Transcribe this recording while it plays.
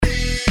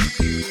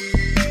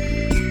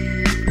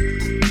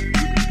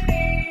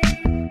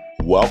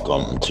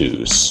Welcome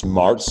to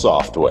Smart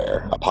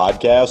Software, a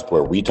podcast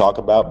where we talk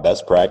about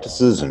best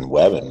practices in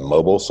web and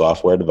mobile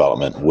software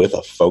development with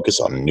a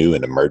focus on new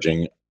and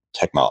emerging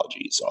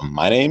technologies.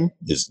 My name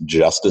is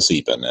Justice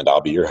Epen, and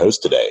I'll be your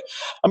host today.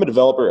 I'm a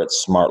developer at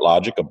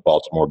SmartLogic, a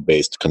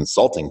Baltimore-based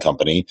consulting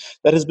company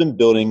that has been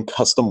building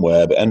custom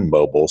web and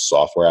mobile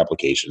software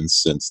applications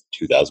since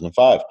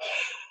 2005.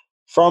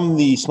 From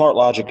the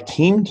SmartLogic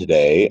team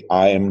today,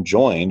 I am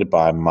joined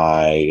by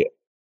my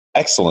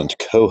excellent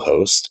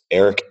co-host,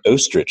 Eric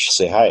Ostrich.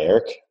 Say hi,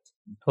 Eric.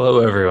 Hello,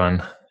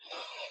 everyone.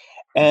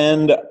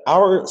 And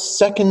our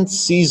second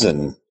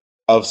season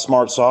of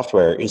Smart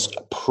Software is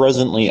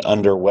presently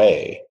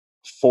underway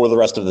for the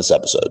rest of this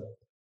episode,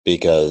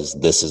 because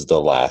this is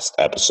the last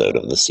episode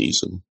of the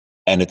season.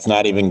 And it's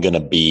not even going to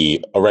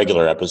be a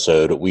regular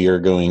episode. We are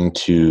going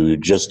to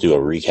just do a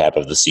recap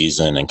of the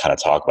season and kind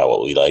of talk about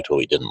what we liked, what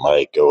we didn't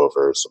like, go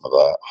over some of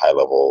the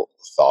high-level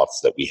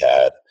thoughts that we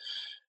had.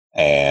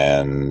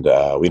 And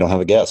we don't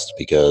have a guest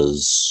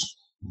because,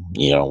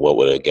 what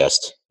would a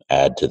guest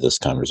add to this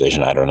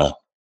conversation? I don't know.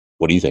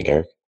 What do you think,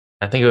 Eric?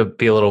 I think it would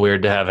be a little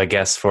weird to have a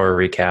guest for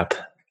a recap.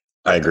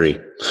 I agree.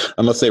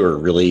 Unless they were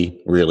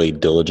really, really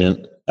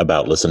diligent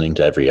about listening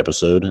to every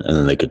episode, and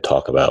then they could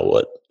talk about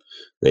what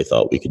they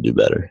thought we could do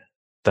better.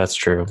 That's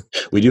true.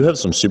 We do have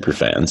some super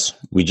fans.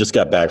 We just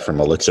got back from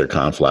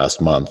ElixirConf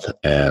last month,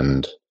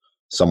 and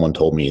someone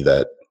told me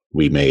that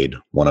we made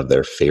one of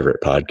their favorite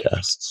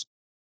podcasts.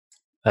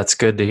 That's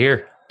good to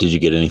hear. Did you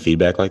get any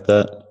feedback like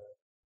that?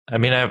 I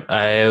mean,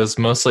 I was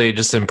mostly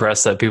just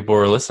impressed that people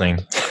were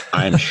listening.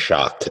 I'm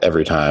shocked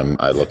every time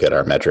I look at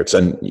our metrics,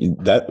 and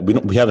that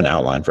we have an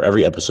outline for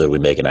every episode. We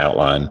make an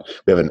outline.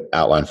 We have an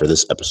outline for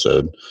this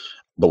episode,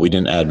 but we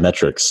didn't add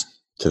metrics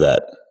to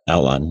that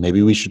outline.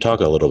 Maybe we should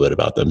talk a little bit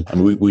about them. I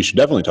mean, we should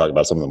definitely talk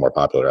about some of the more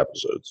popular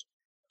episodes.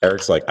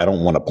 Eric's like, I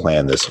don't want to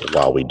plan this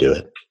while we do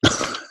it.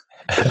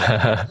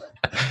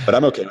 But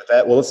I'm okay with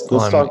that. Well, let's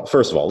talk.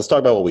 First of all, let's talk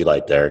about what we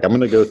liked, Eric. I'm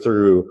going to go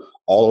through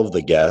all of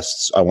the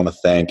guests. I want to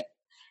thank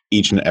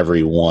each and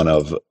every one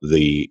of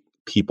the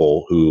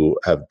people who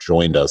have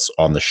joined us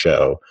on the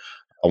show.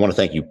 I want to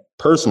thank you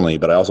personally,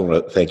 but I also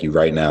want to thank you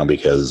right now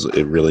because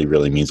it really,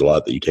 really means a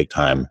lot that you take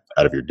time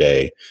out of your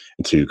day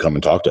to come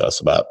and talk to us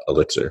about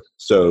Elixir.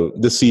 So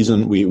this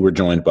season, we were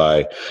joined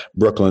by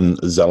Brooklyn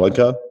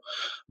Zelenka,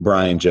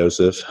 Brian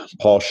Joseph,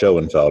 Paul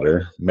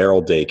Schoenfelder,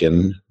 Meryl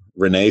Dakin,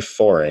 Renee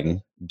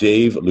Foring,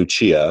 Dave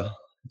Lucia,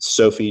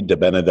 Sophie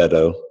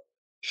DeBenedetto,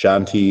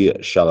 Shanti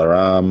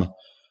Shalaram,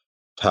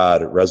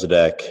 Todd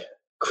Rezadek,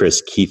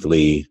 Chris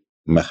Keithley,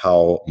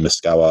 Michal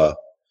Miskawa,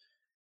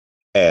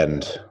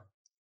 and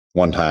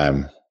one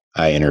time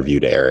I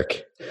interviewed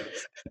Eric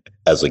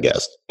as a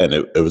guest, and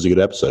it was a good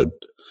episode.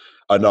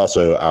 And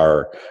also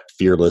our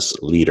fearless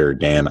leader,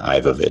 Dan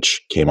Ivovich,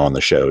 came on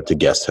the show to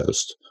guest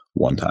host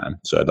one time.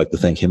 So I'd like to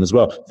thank him as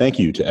well. Thank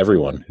you to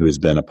everyone who has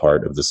been a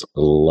part of this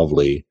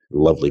lovely,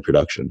 lovely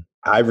production.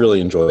 I've really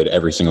enjoyed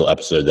every single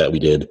episode that we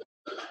did.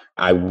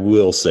 I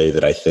will say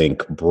that I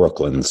think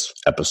Brooklyn's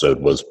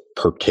episode was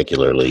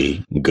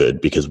particularly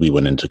good because we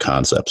went into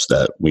concepts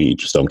that we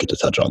just don't get to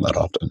touch on that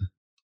often.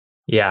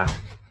 Yeah.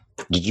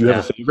 Did you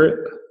have a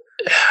favorite?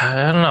 I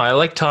don't know. I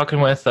like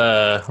talking with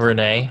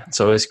Renee.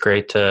 It's always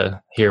great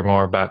to hear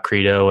more about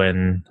Credo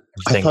and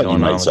I thought you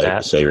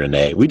might say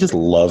Renee. We just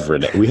love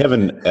Renee. We have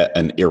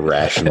an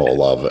irrational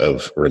love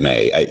of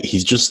Renee.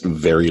 He's just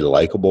very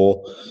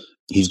likable.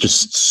 He's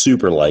just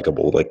super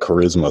likable, like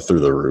charisma through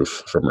the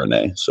roof from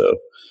Renee. So,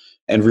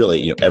 and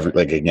really,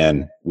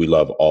 again, we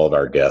love all of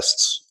our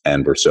guests,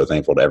 and we're so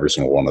thankful to every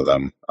single one of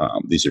them.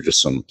 These are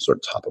just some sort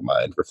of top of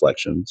mind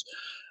reflections.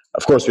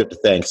 Of course, we have to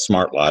thank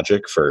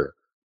SmartLogic for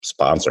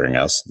sponsoring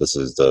us. This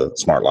is the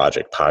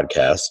SmartLogic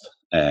podcast,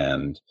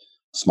 and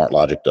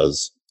SmartLogic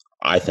does,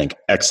 I think,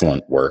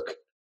 excellent work.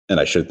 And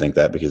I should think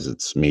that because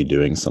it's me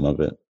doing some of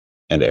it.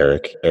 And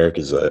Eric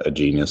is a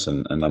genius.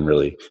 And I'm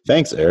really,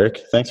 thanks, Eric.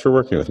 Thanks for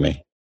working with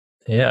me.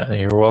 Yeah,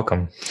 you're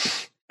welcome.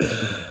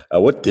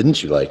 What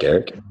didn't you like,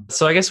 Eric?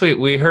 So I guess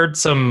we heard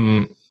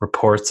some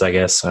reports,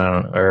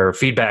 or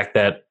feedback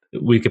that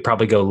we could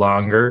probably go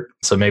longer.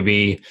 So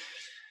maybe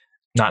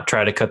not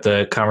try to cut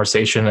the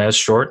conversation as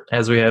short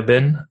as we have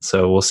been.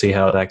 So we'll see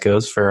how that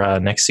goes for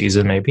next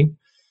season, maybe.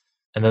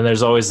 And then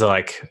there's always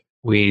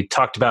we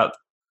talked about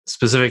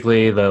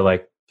specifically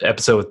the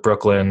episode with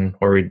Brooklyn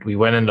where we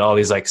went into all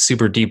these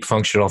super deep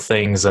functional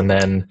things, and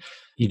then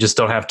you just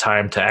don't have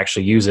time to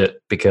actually use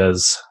it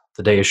because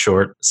the day is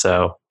short.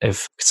 So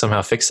if we could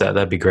somehow fix that,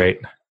 that'd be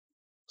great.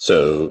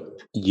 So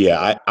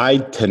yeah, I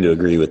tend to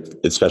agree with,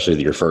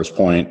 especially your first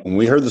point. And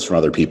we heard this from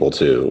other people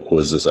too,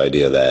 was this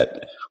idea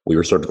that we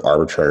were sort of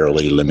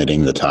arbitrarily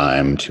limiting the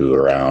time to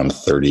around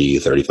 30,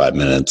 35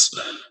 minutes.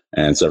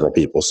 And several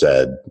people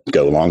said,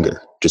 go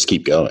longer, just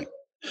keep going.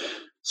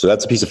 So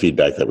that's a piece of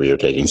feedback that we are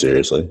taking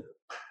seriously.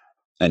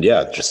 And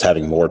yeah, just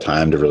having more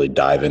time to really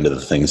dive into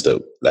the things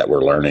that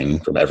we're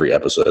learning from every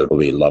episode will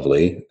be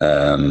lovely.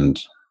 And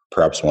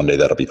perhaps one day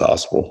that'll be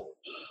possible.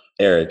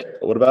 Eric,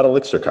 what about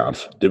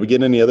ElixirConf? Did we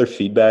get any other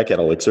feedback at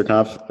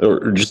ElixirConf?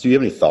 Or just do you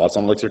have any thoughts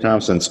on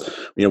ElixirConf? Since,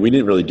 we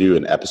didn't really do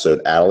an episode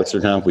at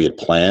ElixirConf. We had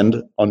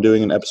planned on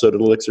doing an episode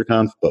at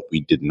ElixirConf, but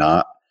we did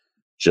not,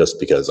 just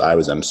because I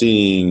was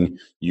emceeing.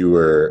 You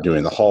were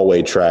doing the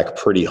hallway track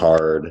pretty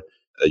hard.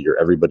 You're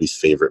everybody's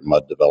favorite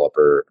mud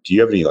developer. Do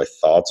you have any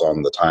thoughts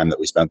on the time that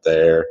we spent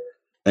there?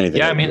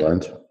 Anything you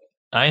learned?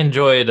 I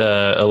enjoyed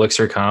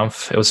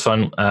ElixirConf. It was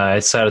fun. I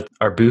sat at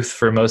our booth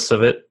for most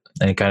of it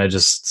and kind of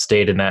just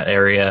stayed in that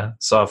area.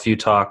 Saw a few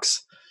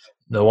talks.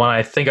 The one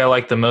I think I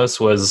liked the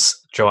most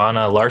was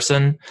Joanna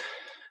Larson.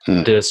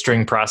 Did a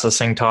string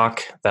processing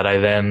talk that I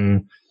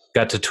then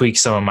got to tweak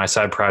some of my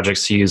side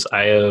projects to use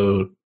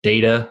IO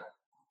data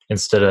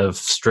instead of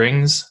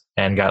strings,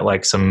 and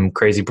got some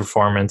crazy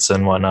performance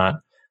and whatnot,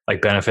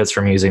 benefits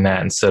from using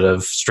that instead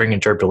of string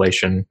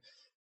interpolation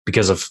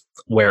because of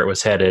where it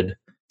was headed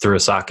through a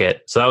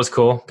socket. So that was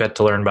cool. Got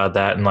to learn about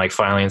that and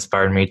finally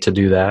inspired me to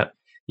do that.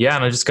 Yeah,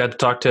 and I just got to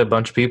talk to a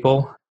bunch of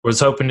people. Was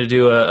hoping to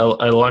do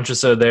a lunch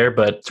episode there,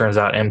 but turns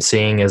out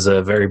emceeing is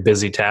a very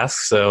busy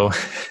task, so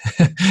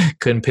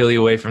couldn't peel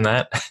you away from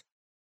that.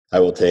 I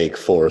will take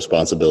full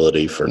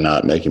responsibility for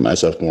not making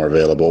myself more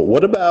available.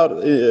 What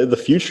about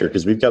the future?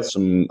 Because we've got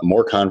some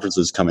more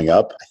conferences coming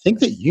up. I think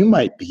that you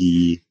might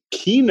be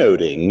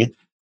keynoting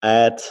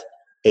at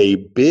a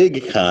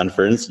big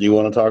conference. Do you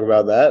want to talk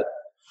about that?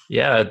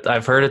 Yeah,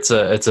 I've heard it's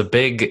a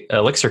big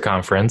Elixir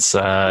conference.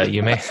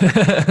 You may.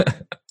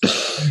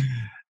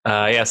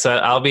 So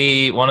I'll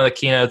be one of the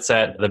keynotes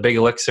at the Big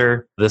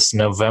Elixir this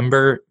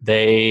November.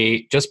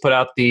 They just put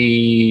out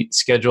the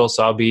schedule,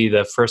 so I'll be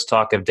the first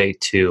talk of day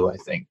 2, I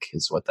think,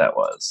 is what that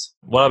was.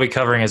 What I'll be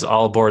covering is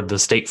all aboard the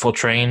stateful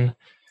train.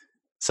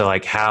 So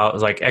how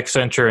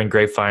Accenture and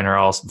Grapevine are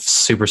all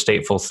super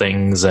stateful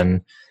things,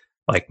 and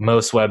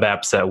most web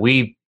apps that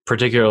we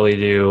particularly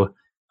do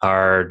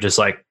are just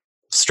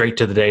straight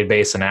to the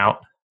database and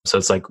out. So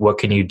it's what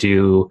can you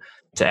do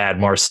to add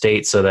more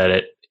state so that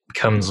it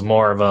becomes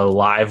more of a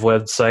live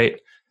website,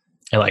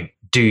 and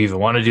do you even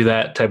want to do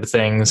that type of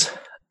things?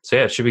 So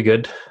yeah, it should be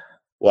good.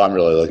 Well, I'm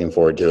really looking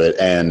forward to it.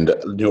 And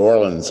New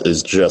Orleans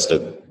is just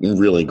a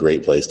really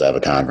great place to have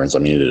a conference. I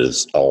mean, it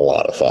is a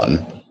lot of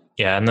fun.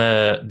 Yeah, and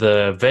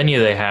the venue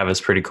they have is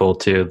pretty cool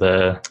too,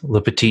 the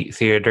Le Petit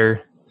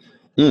Theater.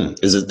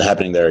 Is it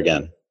happening there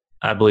again?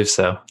 I believe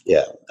so.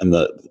 Yeah, and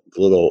the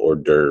little hors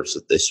d'oeuvres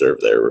that they serve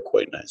there were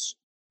quite nice.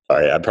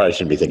 Sorry, I probably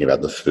shouldn't be thinking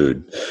about the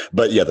food.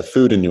 But yeah, the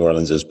food in New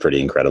Orleans is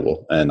pretty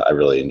incredible, and I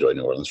really enjoy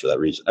New Orleans for that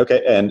reason.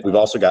 Okay, and we've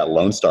also got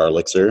Lone Star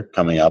Elixir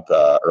coming up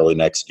early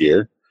next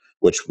year,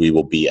 which we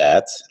will be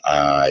at.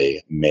 I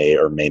may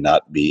or may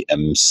not be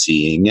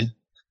emceeing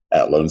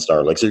at Lone Star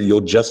Elixir. You'll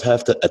just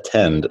have to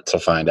attend to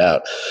find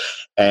out.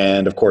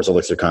 And of course,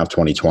 ElixirConf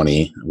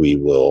 2020, we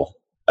will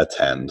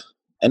attend.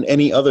 And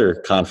any other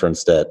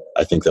conference that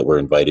I think that we're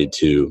invited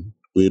to,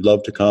 we'd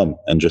love to come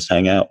and just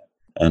hang out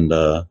and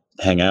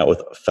hang out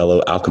with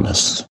fellow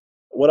alchemists.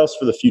 What else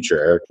for the future,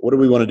 Eric? What do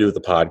we want to do with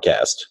the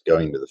podcast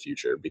going into the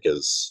future?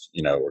 Because,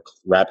 we're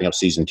wrapping up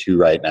season 2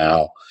 right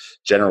now.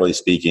 Generally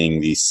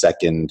speaking, the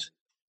second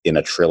in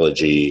a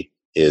trilogy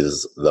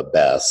is the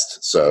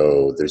best.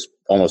 So there's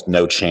almost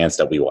no chance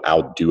that we will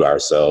outdo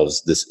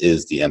ourselves. This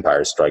is The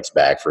Empire Strikes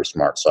Back for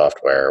smart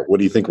software. What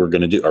do you think we're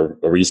going to do?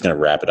 Are we just going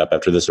to wrap it up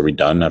after this? Are we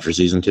done after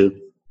season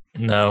 2?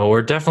 No,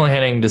 we're definitely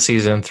heading to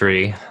season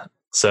 3.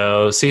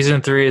 So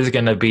season 3 is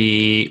going to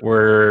be,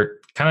 we're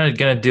kind of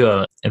going to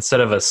do instead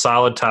of a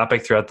solid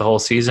topic throughout the whole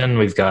season,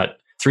 we've got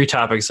 3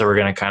 topics that we're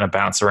going to kind of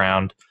bounce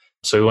around.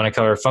 So we want to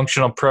cover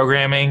functional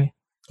programming,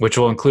 which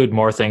will include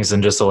more things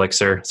than just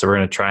Elixir. So we're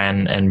going to try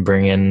and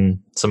bring in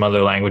some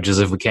other languages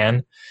if we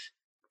can.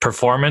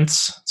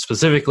 Performance,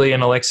 specifically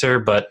in Elixir,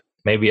 but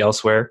maybe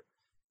elsewhere.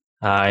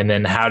 And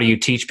then how do you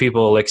teach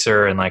people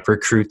Elixir and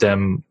recruit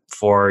them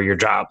for your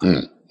job?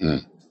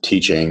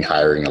 Teaching,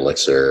 hiring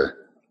Elixir.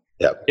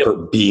 Yeah, yep.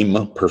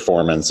 Beam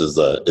performance is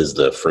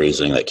the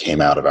phrasing that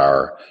came out of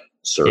our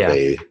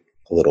survey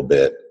a little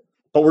bit.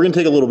 But we're going to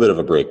take a little bit of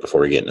a break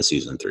before we get into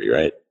season 3,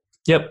 right?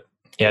 Yep.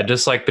 Yeah,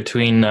 just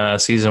between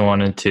season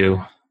 1 and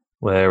 2,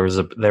 there was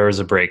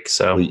a break.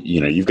 So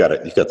you've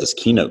got this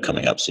keynote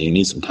coming up, so you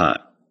need some time.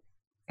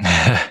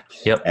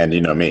 Yep.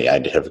 And me,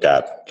 I have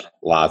got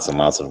lots and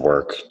lots of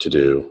work to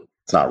do.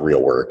 It's not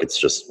real work. It's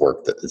just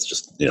work that it's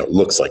just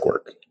looks like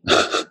work.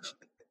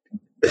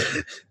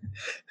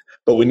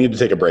 But we need to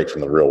take a break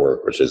from the real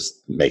work, which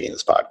is making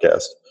this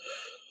podcast.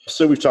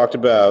 So we've talked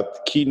about the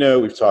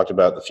keynote. We've talked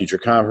about the future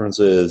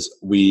conferences.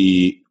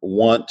 We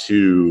want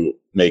to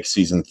make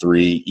season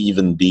 3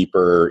 even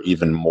deeper,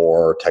 even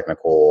more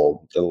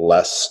technical,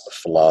 less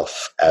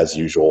fluff as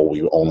usual.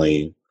 We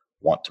only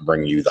want to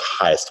bring you the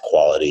highest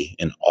quality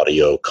in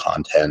audio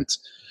content.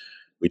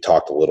 We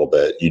talked a little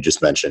bit. You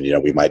just mentioned,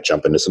 we might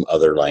jump into some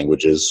other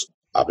languages,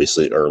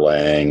 obviously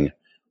Erlang.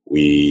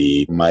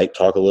 We might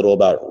talk a little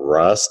about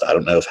Rust. I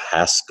don't know if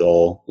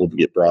Haskell will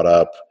get brought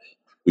up.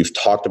 We've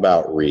talked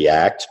about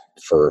React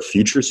for a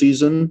future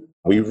season.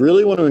 We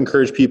really want to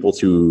encourage people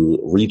to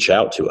reach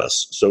out to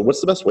us. So what's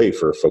the best way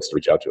for folks to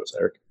reach out to us,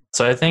 Eric?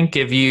 So I think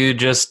if you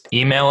just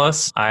email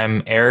us,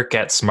 I'm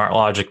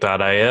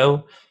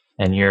eric@smartlogic.io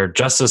and you're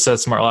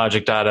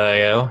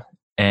justice@smartlogic.io.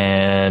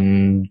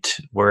 And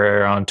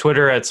we're on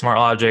Twitter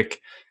 @smartlogic.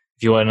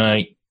 If you want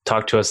to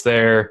talk to us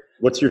there.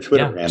 What's your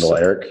Twitter handle,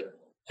 Eric?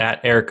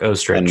 @Eric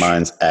Ostrich. And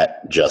mine's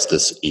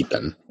 @Justice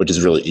Epen, which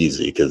is really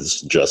easy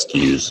because just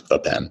use a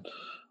pen.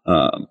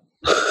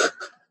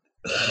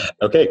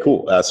 Okay,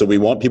 cool. So we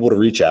want people to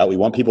reach out. We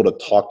want people to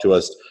talk to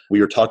us. We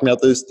were talking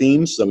about those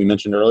themes that we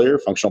mentioned earlier: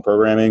 functional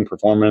programming,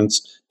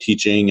 performance,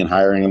 teaching, and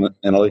hiring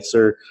in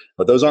Elixir.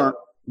 But those aren't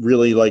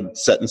really like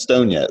set in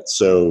stone yet.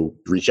 So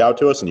reach out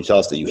to us and you tell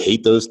us that you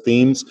hate those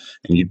themes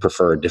and you'd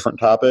prefer a different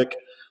topic.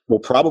 We'll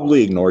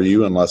probably ignore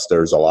you unless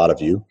there's a lot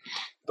of you,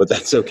 but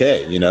that's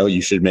okay.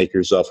 You should make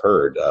yourself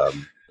heard.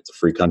 It's a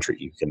free country.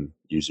 You can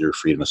use your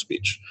freedom of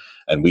speech,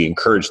 and we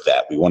encourage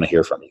that. We want to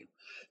hear from you.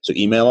 So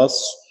email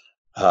us,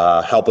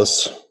 help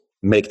us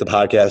make the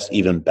podcast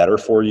even better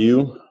for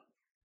you.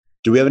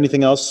 Do we have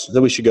anything else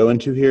that we should go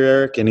into here,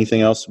 Eric?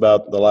 Anything else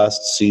about the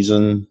last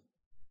season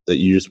that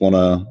you just want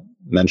to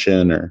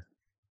mention? Or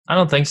I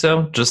don't think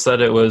so. Just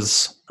that it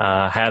was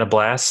had a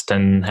blast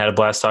talking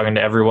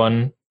to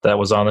everyone that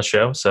was on the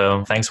show.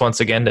 So thanks once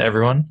again to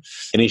everyone.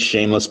 Any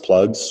shameless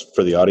plugs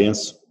for the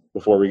audience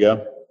before we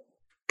go?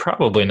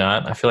 Probably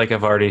not. I feel like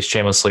I've already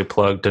shamelessly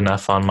plugged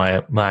enough on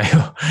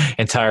my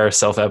entire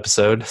self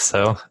episode.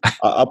 So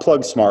I'll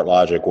plug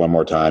SmartLogic one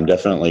more time.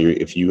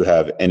 Definitely, if you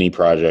have any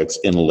projects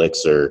in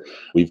Elixir,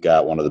 we've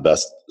got one of the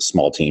best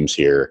small teams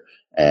here,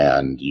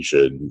 and you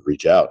should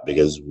reach out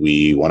because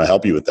we want to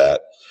help you with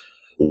that.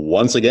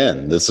 Once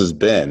again, this has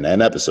been an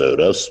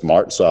episode of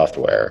Smart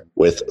Software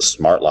with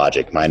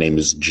SmartLogic. My name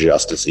is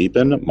Justice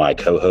Epen. My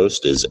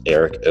co-host is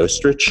Eric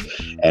Ostrich,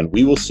 and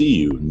we will see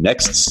you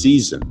next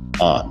season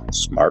on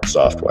Smart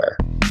Software.